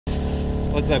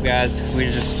What's up, guys? We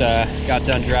just got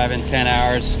done driving 10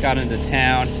 hours, just got into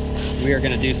town. We are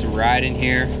gonna do some riding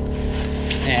here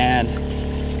and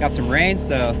got some rain,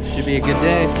 so should be a good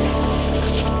day.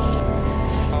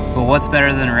 But what's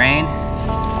better than rain?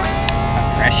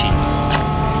 A freshie.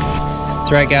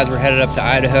 That's right, guys, we're headed up to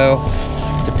Idaho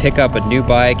to pick up a new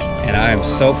bike, and I am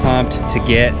so pumped to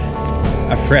get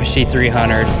a freshie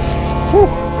 300. Whew,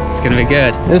 it's gonna be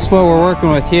good. This is what we're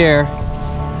working with here.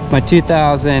 My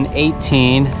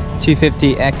 2018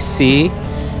 250 XC,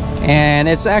 and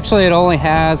it only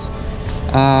has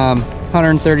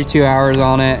 132 hours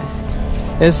on it.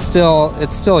 It's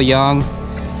still young,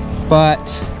 but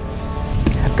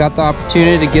I've got the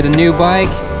opportunity to get a new bike.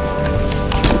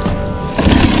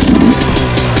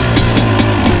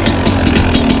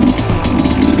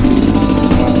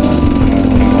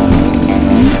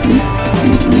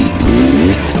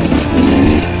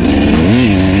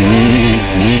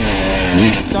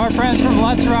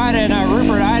 Let's Ride in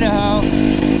Rupert, Idaho.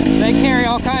 They carry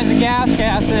all kinds of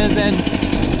gases, and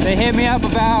they hit me up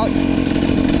about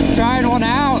trying one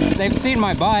out. They've seen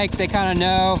my bike, they kind of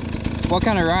know what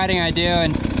kind of riding I do,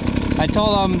 and I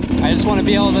told them I just want to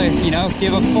be able to, you know,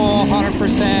 give a full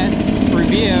 100%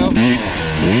 review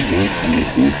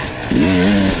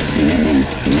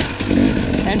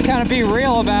and kind of be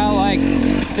real about like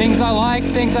things I like,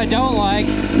 things I don't like.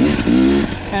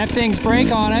 And if things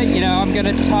break on it, you know, I'm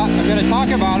gonna talk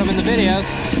about them in the videos,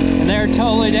 and they're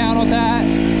totally down with that,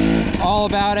 all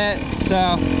about it. So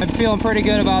I'm feeling pretty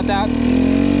good about that.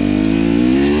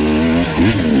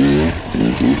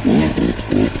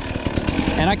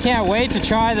 And I can't wait to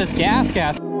try this gas.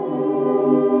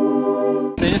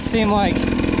 They just seem like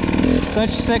such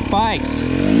sick bikes.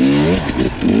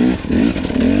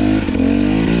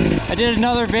 I did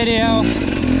another video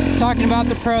talking about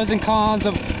the pros and cons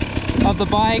of the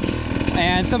bike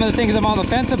and some of the things I'm on the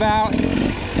fence about.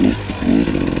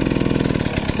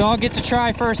 So I'll get to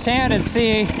try firsthand and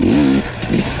see,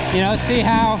 you know, see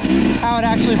how it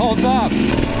actually holds up.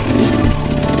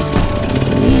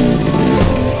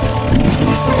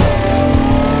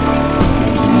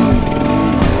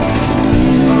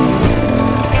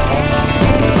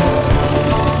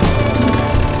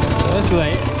 So this is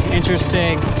an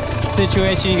interesting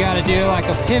situation. You got to do like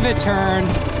a pivot turn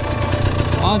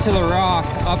onto the rock,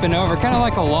 up and over, kind of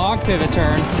like a log pivot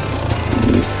turn.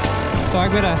 So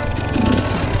I'm gonna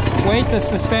weight the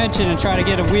suspension and try to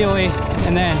get a wheelie,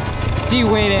 and then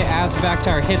de-weight it as the back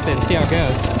tire hits it and see how it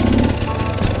goes.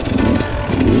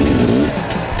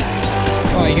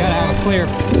 Oh, you gotta have a clear,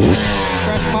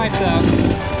 fresh pipe though.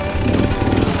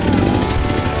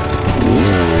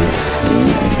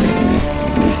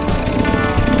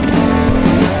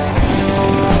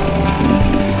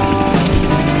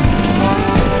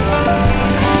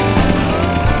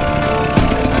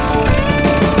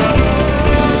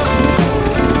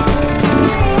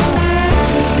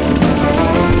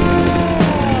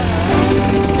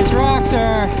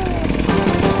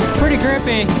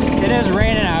 Grippy. It is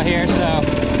raining out here, so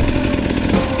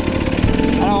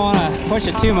I don't want to push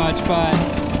it too much, but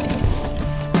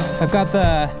I've got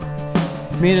the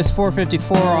Midas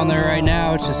 454 on there right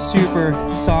now, which is super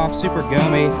soft, super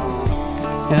gummy,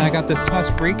 and I got this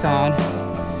Tusk Recon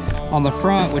on the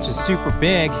front, which is super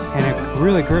big, and it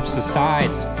really grips the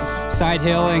sides, side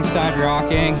hilling, side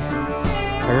rocking.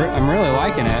 I'm really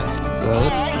liking it. So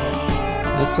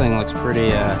this thing looks pretty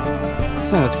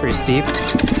steep.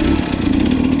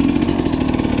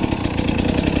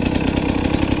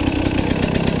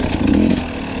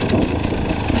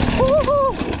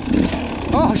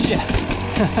 Oh shit.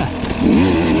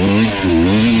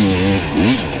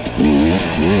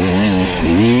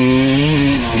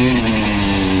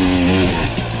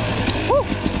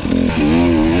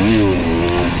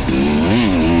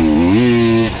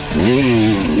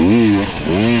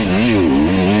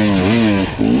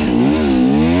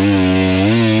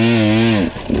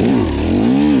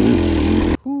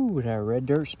 Ooh, that red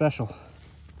dirt special.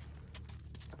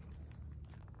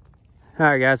 All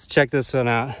right, guys, check this one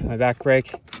out. My back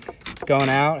brake is going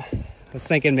out. I was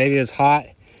thinking maybe it was hot.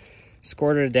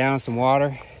 Squirted it down with some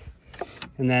water,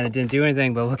 and then it didn't do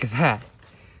anything, but look at that.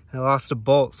 I lost a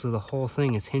bolt, so the whole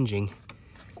thing is hinging.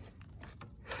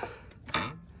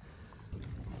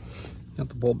 Got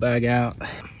the bolt bag out.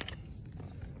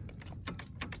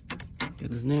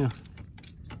 Good as new. A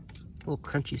little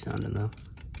crunchy sounding though.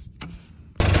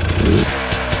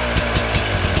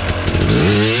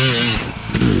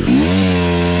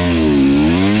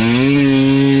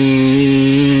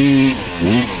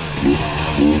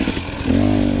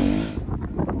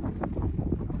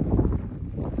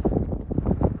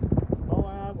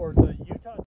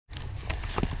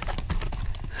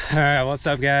 All right, what's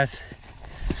up guys?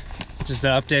 Just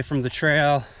an update from the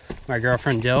trail. My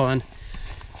girlfriend Dylan,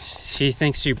 she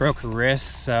thinks she broke her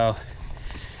wrist, so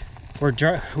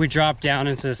we dropped down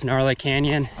into this gnarly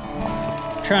canyon,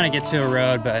 trying to get to a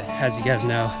road, but as you guys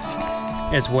know,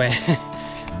 it's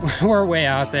we're way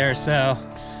out there. So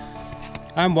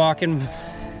I'm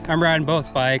riding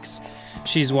both bikes.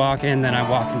 She's walking, then I'm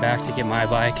walking back to get my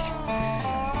bike.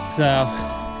 So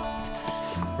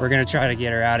we're gonna try to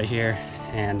get her out of here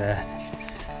and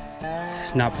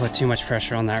not put too much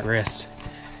pressure on that wrist.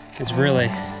 It's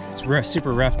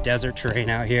super rough desert terrain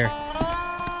out here.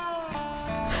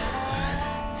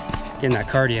 Getting that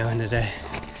cardio in today.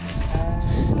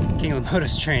 King of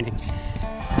Motos training.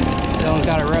 Dylan's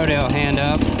got a rodeo hand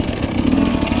up.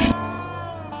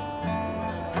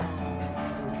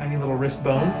 Tiny little wrist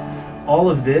bones. All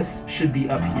of this should be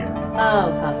up here. Oh,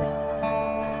 copy.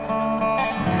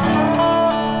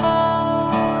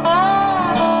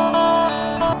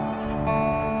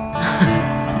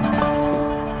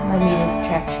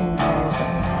 Traction tires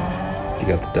on. You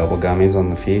got the double gummies on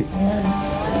the feet?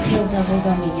 Yeah, Feel double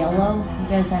gummy yellow. You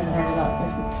guys haven't heard about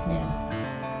this, it's new.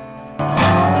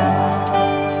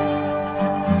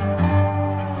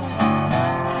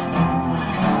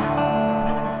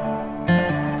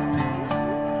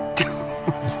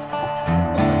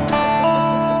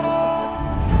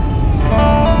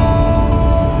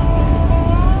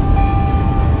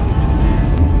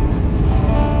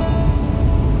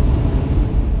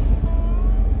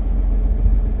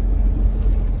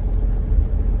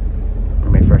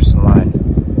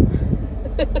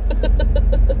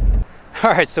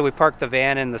 All right, so we parked the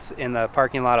van in the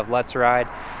parking lot of Let's Ride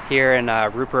here in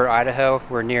Rupert, Idaho.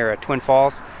 We're near Twin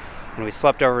Falls, and we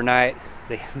slept overnight.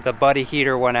 The buddy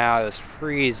heater went out. It was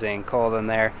freezing cold in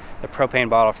there. The propane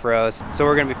bottle froze. So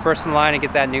we're gonna be first in line to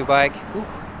get that new bike. Whew,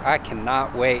 I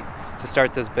cannot wait to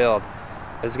start this build.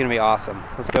 This is gonna be awesome.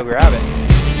 Let's go grab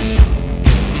it.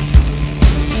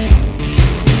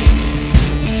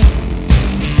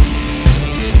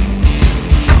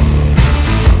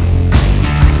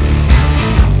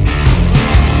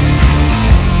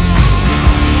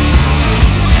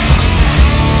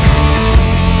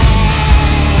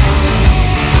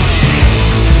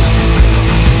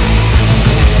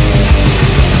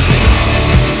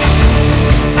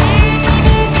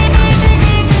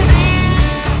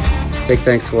 Big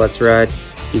thanks to Let's Ride.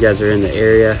 You guys are in the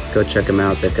area, go check them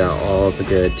out. They've got all the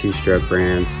good two-stroke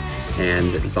brands,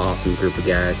 and it's an awesome group of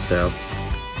guys. So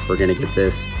we're gonna get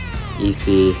this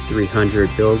EC 300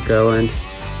 build going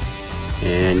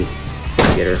and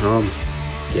get her home,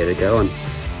 get it going.